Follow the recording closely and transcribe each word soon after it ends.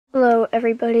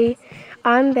everybody,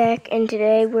 I'm back and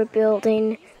today we're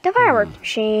building the firework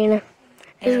machine,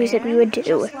 as we said we would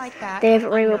do. They have a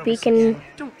rainbow beacon,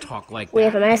 we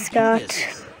have a mascot.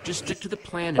 Just stick to the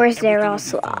plan. Where's their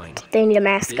ocelot? They need a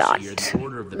mascot.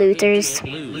 Losers.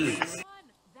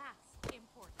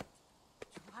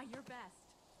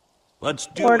 Let's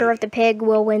do Order of the Pig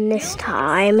will win this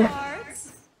time.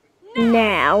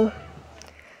 Now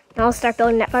I'll start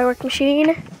building that firework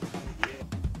machine.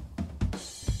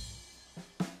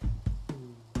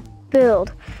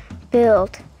 Build.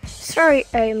 Sorry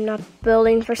I'm not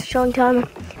building for such a long time,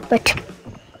 but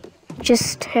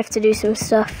just have to do some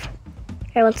stuff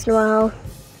every once in a while.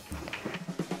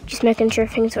 Just making sure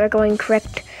things are going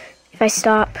correct. If I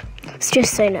stop,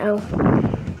 just say no.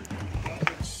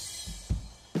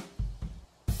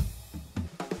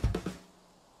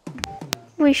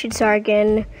 We should start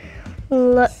again.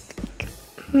 Look.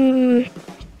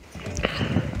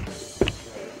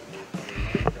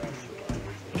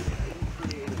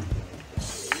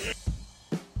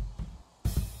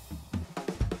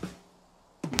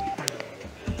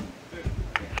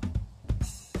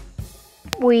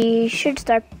 We should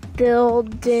start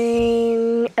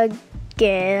building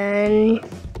again.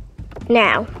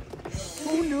 Now.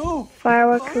 Oh no!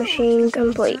 Firework machine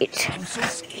complete. I'm so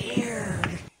scared.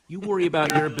 You worry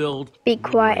about your build. Be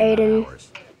quiet, Aiden.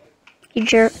 You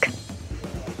jerk.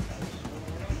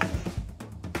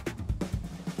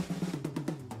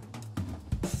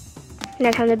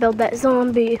 Now time to build that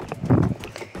zombie.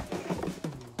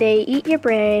 They eat your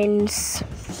brains.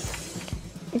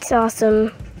 It's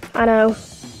awesome. I know.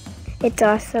 It's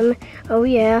awesome. Oh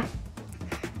yeah.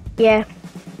 Yeah.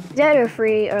 Dead or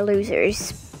free are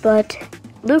losers. But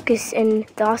Lucas and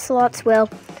the Ocelots, well,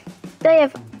 they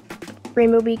have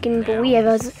rainbow beacon, but we have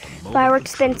a firework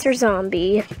dispenser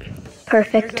zombie.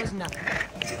 Perfect.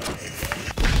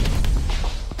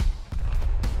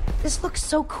 This looks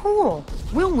so cool.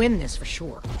 We'll win this for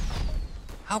sure.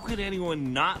 How could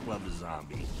anyone not love a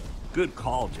zombie? Good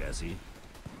call, Jesse.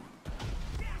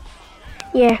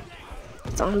 Yeah,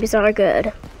 zombies are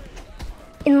good.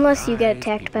 Unless you get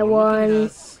attacked by one.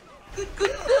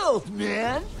 Good build,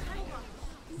 man.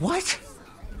 What?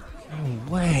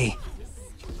 No way.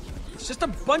 It's just a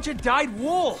bunch of dyed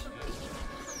wool.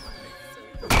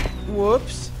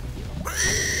 Whoops.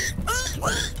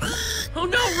 Oh no,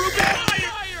 Ruben!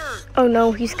 Fire! Oh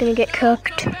no, he's gonna get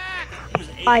cooked.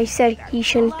 I said he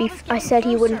shouldn't be. I said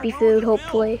he wouldn't be food,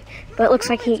 hopefully, but it looks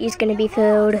like he's gonna be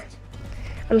food.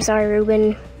 I'm sorry,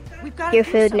 Ruben. You're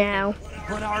food now.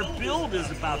 But our build is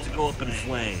about to go up in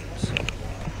flames.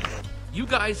 You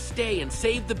guys stay and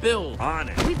save the build. On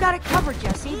it. We've got it covered,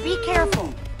 Jesse. Be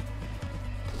careful.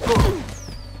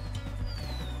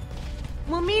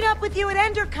 We'll meet up with you at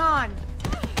EnderCon.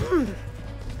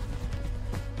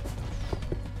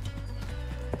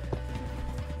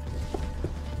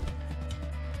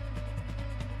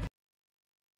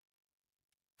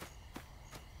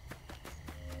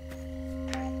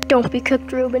 Don't be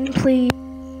cooked, Ruben, please.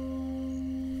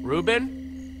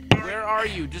 Ruben? Where are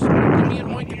you? Just give me a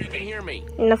point if you can hear me.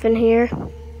 Nothing here.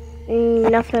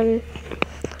 Nothing.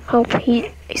 Hope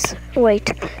he's.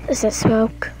 Wait, is that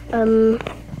smoke?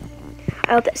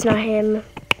 I hope that's not him.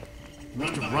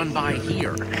 Must have run by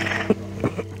here.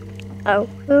 Oh,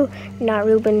 not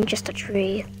Ruben, just a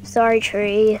tree. Sorry,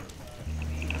 tree.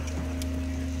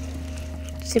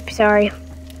 Super sorry.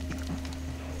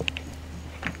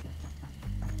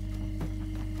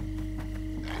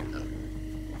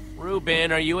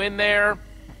 Ruben, are you in there?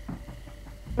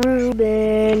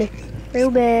 Ruben.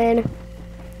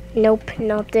 Nope,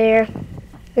 not there.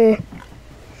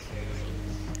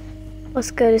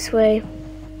 Let's go this way.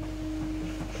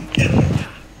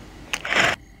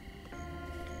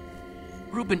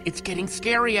 Ruben, it's getting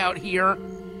scary out here.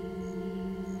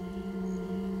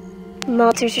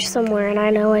 Monsters are somewhere, and I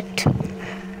know it.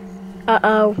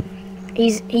 Uh-oh.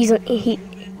 He's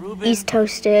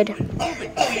toasted.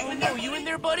 Ruben, are you in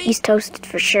there, buddy? He's toasted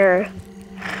for sure.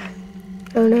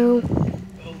 Oh no.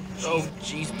 Oh,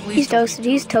 jeez, please.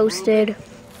 He's toasted.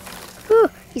 Whew,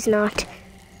 he's not.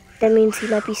 That means he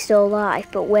might be still alive,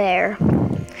 but where?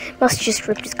 Must have just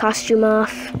ripped his costume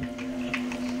off.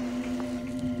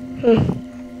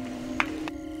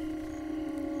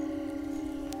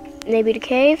 Maybe the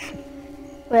cave?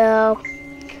 Well,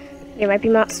 there might be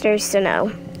monsters, so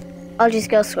no. I'll just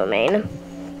go swimming.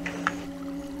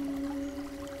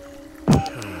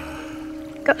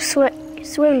 Go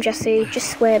swim, Jesse.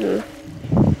 Just swim.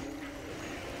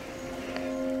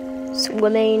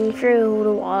 Swimming through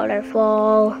the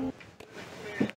waterfall.